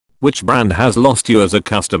Which brand has lost you as a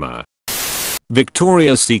customer?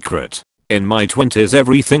 Victoria's Secret. In my 20s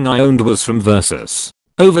everything I owned was from Versus.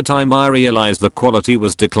 Over time I realized the quality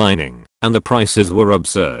was declining and the prices were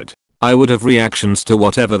absurd. I would have reactions to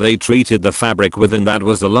whatever they treated the fabric with, and that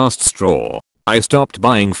was the last straw. I stopped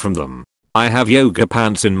buying from them. I have yoga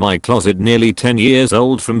pants in my closet nearly 10 years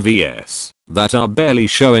old from VS that are barely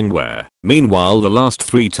showing wear. Meanwhile the last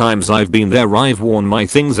 3 times I've been there I've worn my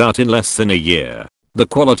things out in less than a year. The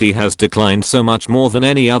quality has declined so much more than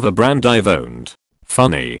any other brand I've owned.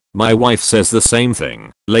 Funny, my wife says the same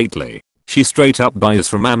thing lately. She straight up buys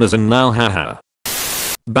from Amazon now, haha.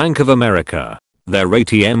 Bank of America. Their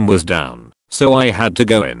ATM was down, so I had to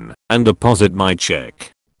go in and deposit my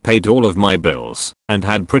check. Paid all of my bills and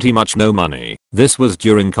had pretty much no money. This was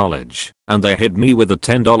during college and they hit me with a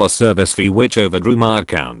 $10 service fee which overdrew my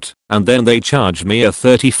account, and then they charged me a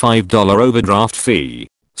 $35 overdraft fee.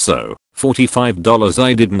 So $45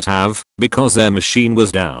 I didn't have because their machine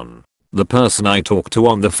was down. The person I talked to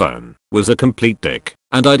on the phone was a complete dick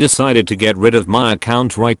and I decided to get rid of my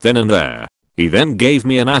account right then and there. He then gave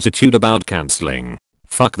me an attitude about canceling.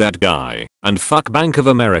 Fuck that guy and fuck Bank of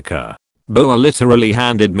America. Boa literally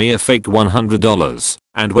handed me a fake $100,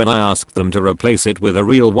 and when I asked them to replace it with a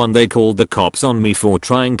real one they called the cops on me for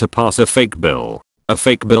trying to pass a fake bill. A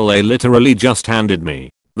fake bill they literally just handed me.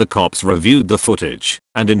 The cops reviewed the footage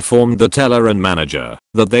and informed the teller and manager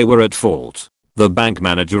that they were at fault. The bank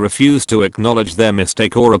manager refused to acknowledge their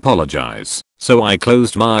mistake or apologize, so I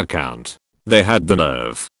closed my account. They had the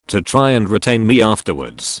nerve to try and retain me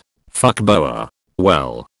afterwards. Fuck Boa.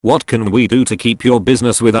 Well, what can we do to keep your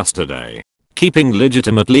business with us today? Keeping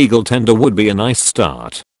legitimate legal tender would be a nice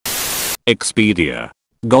start. Expedia.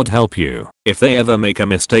 God help you if they ever make a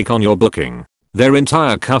mistake on your booking. Their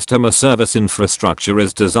entire customer service infrastructure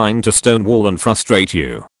is designed to stonewall and frustrate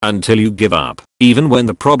you until you give up, even when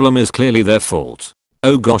the problem is clearly their fault.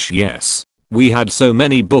 Oh gosh, yes. We had so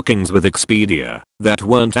many bookings with Expedia that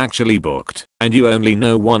weren't actually booked, and you only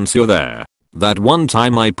know once you're there. That one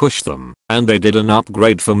time I pushed them and they did an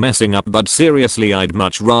upgrade for messing up, but seriously I'd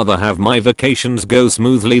much rather have my vacations go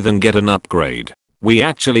smoothly than get an upgrade. We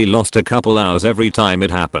actually lost a couple hours every time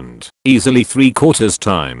it happened, easily 3/4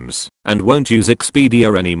 times, and won't use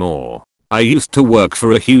Expedia anymore. I used to work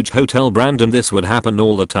for a huge hotel brand and this would happen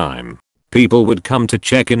all the time. People would come to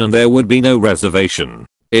check in and there would be no reservation.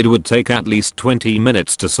 It would take at least 20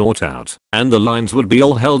 minutes to sort out, and the lines would be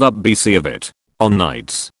all held up BC of it. On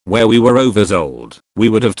nights where we were oversold, we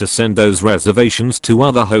would have to send those reservations to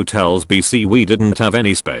other hotels BC we didn't have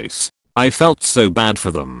any space. I felt so bad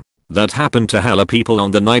for them. That happened to hella people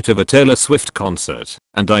on the night of a Taylor Swift concert,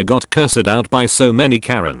 and I got cursed out by so many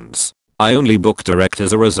Karens. I only booked direct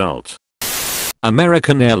as a result.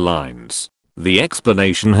 American Airlines. The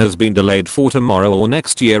explanation has been delayed for tomorrow or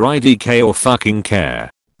next year. IDK or fucking care.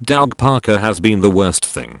 Doug Parker has been the worst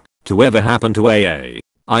thing to ever happen to AA.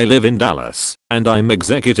 I live in Dallas, and I'm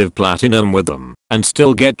executive platinum with them, and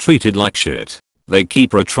still get treated like shit. They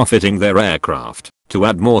keep retrofitting their aircraft to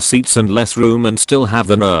add more seats and less room and still have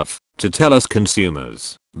the nerve to tell us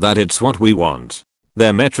consumers that it's what we want.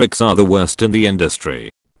 Their metrics are the worst in the industry.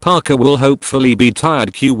 Parker will hopefully be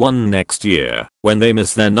tired Q1 next year when they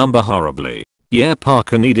miss their number horribly. Yeah,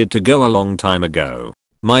 Parker needed to go a long time ago.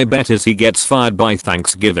 My bet is he gets fired by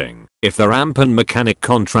Thanksgiving if the ramp and mechanic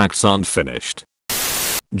contracts aren't finished.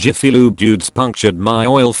 Jiffy Lube dudes punctured my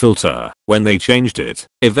oil filter when they changed it,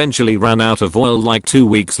 eventually ran out of oil like 2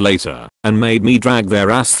 weeks later, and made me drag their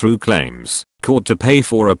ass through claims court to pay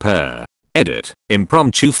for repair. Edit.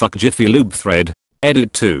 Impromptu fuck Jiffy Lube thread.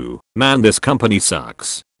 Edit 2. Man, this company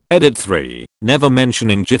sucks. Edit 3. Never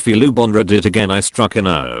mentioning Jiffy Lube on Reddit again. I struck a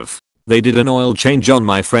nerve. They did an oil change on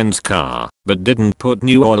my friend's car, but didn't put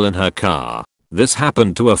new oil in her car. This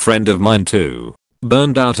happened to a friend of mine too.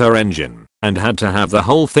 Burned out her engine and had to have the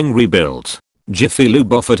whole thing rebuilt. Jiffy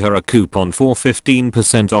Lube offered her a coupon for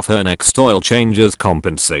 15% off her next oil changes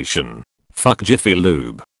compensation. Fuck Jiffy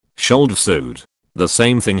Lube. Shoulder sued. The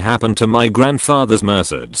same thing happened to my grandfather's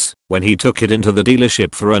Mercedes when he took it into the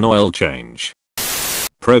dealership for an oil change.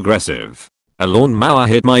 Progressive. A lawnmower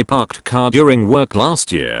hit my parked car during work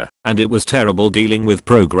last year, and it was terrible dealing with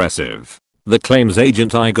Progressive. The claims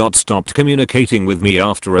agent I got stopped communicating with me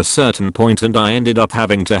after a certain point, and I ended up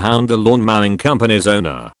having to hound the lawn mowing company's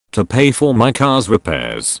owner to pay for my car's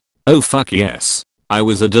repairs. Oh fuck yes. I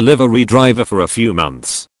was a delivery driver for a few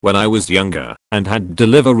months when I was younger and had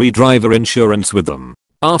delivery driver insurance with them.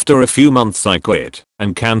 After a few months I quit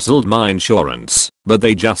and cancelled my insurance, but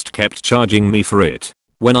they just kept charging me for it.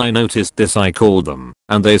 When I noticed this I called them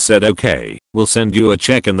and they said okay, we'll send you a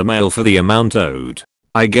check in the mail for the amount owed.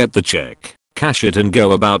 I get the check cash it and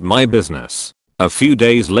go about my business. A few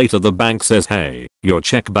days later the bank says, hey, your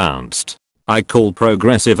check bounced. I call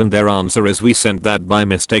Progressive and their answer is, we sent that by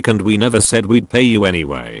mistake and we never said we'd pay you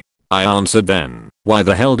anyway. I answered then, why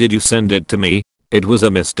the hell did you send it to me? It was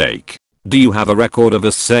a mistake. Do you have a record of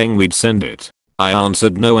us saying we'd send it? I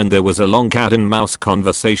answered no, and there was a long cat and mouse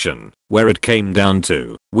conversation where it came down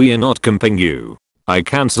to, we are not comping you. I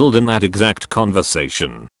cancelled in that exact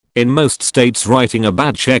conversation. In most states writing a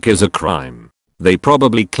bad check is a crime. They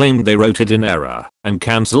probably claimed they wrote it in error and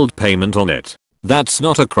cancelled payment on it. That's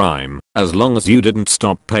not a crime as long as you didn't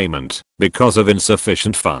stop payment because of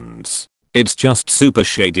insufficient funds. It's just super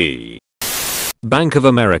shady. Bank of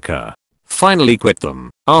America. Finally quit them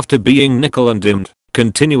after being nickel and dimed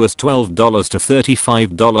continuous $12 to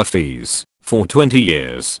 $35 fees for 20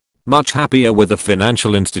 years. Much happier with a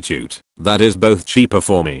financial institute that is both cheaper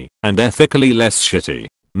for me and ethically less shitty.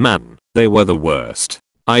 Man, they were the worst.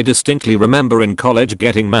 I distinctly remember in college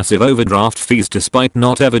getting massive overdraft fees despite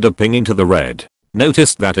not ever dipping into the red.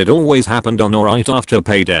 Noticed that it always happened on or right after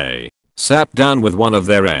payday. Sat down with one of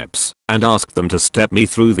their reps and asked them to step me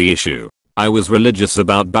through the issue. I was religious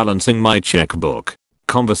about balancing my checkbook.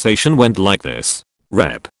 Conversation went like this.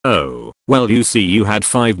 Rep, oh, well you see you had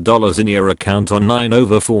 $5 in your account on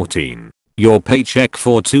 9/14. Your paycheck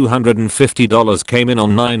for $250 came in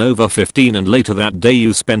on 9/15 and later that day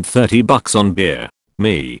you spent $30 on beer.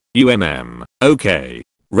 Me, okay.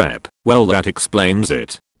 Rep, well that explains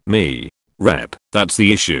it. Me, Rep, that's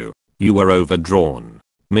the issue. You were overdrawn.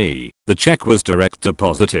 Me, the check was direct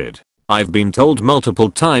deposited. I've been told multiple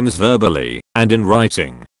times verbally and in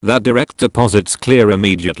writing that direct deposits clear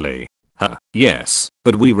immediately. Yes,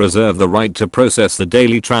 but we reserve the right to process the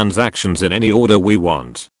daily transactions in any order we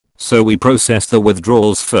want. So we processed the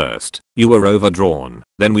withdrawals first. You were overdrawn.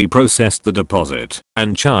 Then we processed the deposit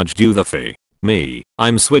and charged you the fee. Me,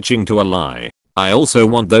 I'm switching to a lie. I also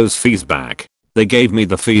want those fees back. They gave me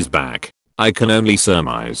the fees back. I can only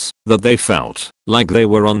surmise that they felt like they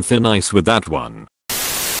were on thin ice with that one.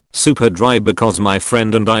 Super dry because my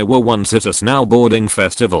friend and I were once at a snowboarding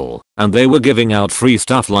festival and they were giving out free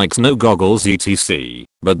stuff like snow goggles etc.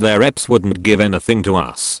 But their reps wouldn't give anything to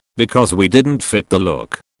us because we didn't fit the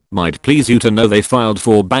look. Might please you to know they filed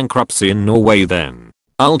for bankruptcy in Norway then.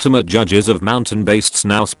 Ultimate judges of mountain-based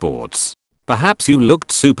snow sports. Perhaps you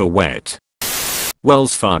looked super wet.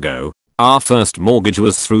 Wells Fargo. Our first mortgage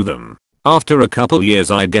was through them. After a couple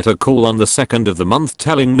years I'd get a call on the 2nd of the month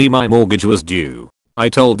telling me my mortgage was due. I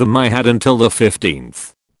told them I had until the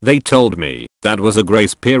 15th. They told me that was a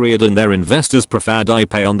grace period and their investors preferred I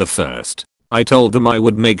pay on the 1st. I told them I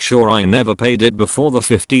would make sure I never paid it before the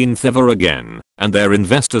 15th ever again, and their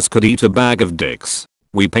investors could eat a bag of dicks.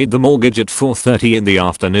 We paid the mortgage at 4:30 in the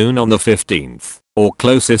afternoon on the 15th, or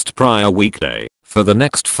closest prior weekday, for the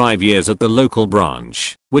next 5 years at the local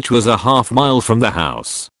branch, which was a half mile from the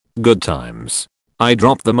house. Good times. I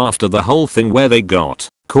dropped them after the whole thing where they got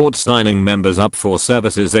caught signing members up for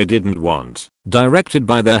services they didn't want, directed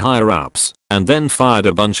by their higher ups, and then fired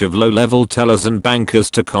a bunch of low-level tellers and bankers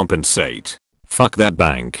to compensate. Fuck that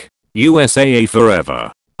bank. USAA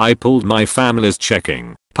forever. I pulled my family's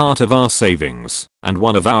checking, part of our savings, and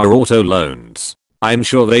one of our auto loans. I'm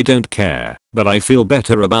sure they don't care, but I feel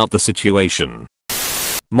better about the situation.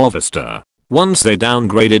 Movistar. Once they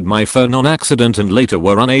downgraded my phone on accident and later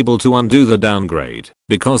were unable to undo the downgrade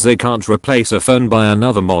because they can't replace a phone by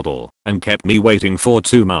another model and kept me waiting for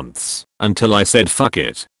 2 months until I said fuck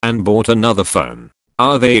it and bought another phone.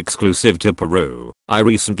 Are they exclusive to Peru? I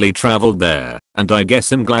recently traveled there and I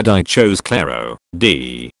guess I'm glad I chose Claro.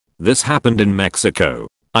 This happened in Mexico.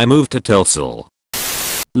 I moved to Telcel.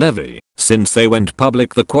 Levy. Since they went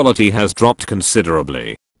public the quality has dropped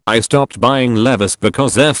considerably. I stopped buying Levis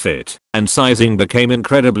because their fit and sizing became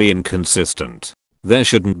incredibly inconsistent. There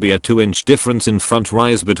shouldn't be a 2-inch difference in front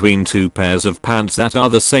rise between two pairs of pants that are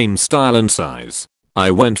the same style and size. I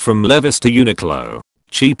went from Levis to Uniqlo.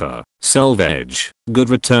 Cheaper, selvage, good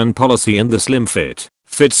return policy and the slim fit.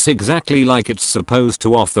 Fits exactly like it's supposed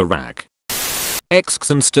to off the rack.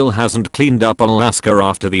 Exxon still hasn't cleaned up on Alaska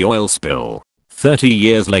after the oil spill. 30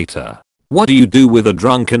 years later. What do you do with a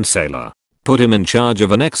drunken sailor? Put him in charge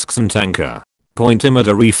of an Exxon tanker. Point him at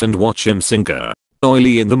a reef and watch him sinker.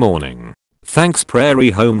 Oily in the morning. Thanks Prairie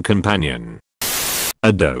Home Companion.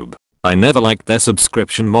 Adobe. I never liked their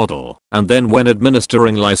subscription model, and then when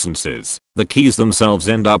administering licenses, the keys themselves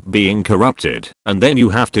end up being corrupted, and then you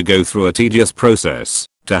have to go through a tedious process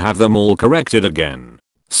to have them all corrected again.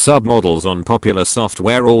 Submodels on popular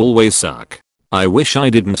software always suck. I wish I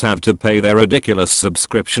didn't have to pay their ridiculous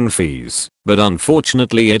subscription fees, but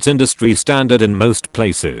unfortunately it's industry standard in most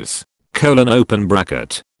places. Open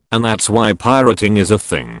bracket. and that's why pirating is a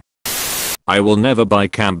thing. I will never buy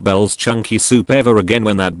Campbell's chunky soup ever again.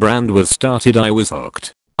 When that brand was started I was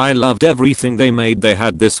hooked. I loved everything they made. They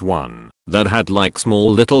had this one that had like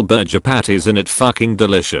small little burger patties in it, fucking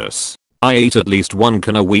delicious. I ate at least one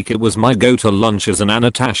can a week. It was my go-to lunch as an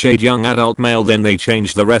unattached young adult male. Then they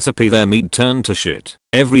changed the recipe. Their meat turned to shit.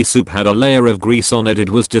 Every soup had a layer of grease on it. It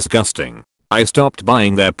was disgusting. I stopped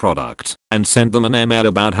buying their product and sent them an email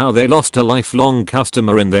about how they lost a lifelong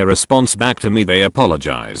customer. In their response back to me they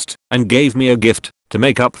apologized and gave me a gift to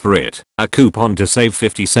make up for it, a coupon to save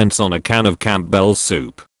 50 cents on a can of Campbell's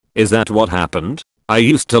soup. Is that what happened? I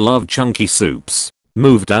used to love chunky soups.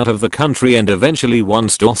 Moved out of the country and eventually one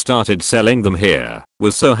store started selling them here.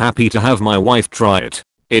 Was so happy to have my wife try it.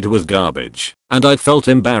 It was garbage and I felt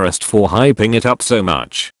embarrassed for hyping it up so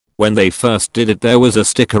much. When they first did it there was a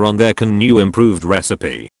sticker on their can new improved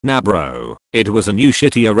recipe. Nah bro, it was a new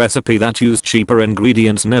shittier recipe that used cheaper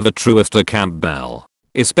ingredients. Never truest to Campbell.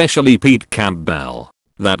 Especially Pete Campbell.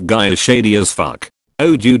 That guy is shady as fuck.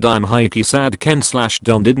 Oh dude, I'm hikey sad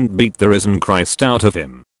Ken/Don didn't beat the risen Christ out of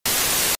him.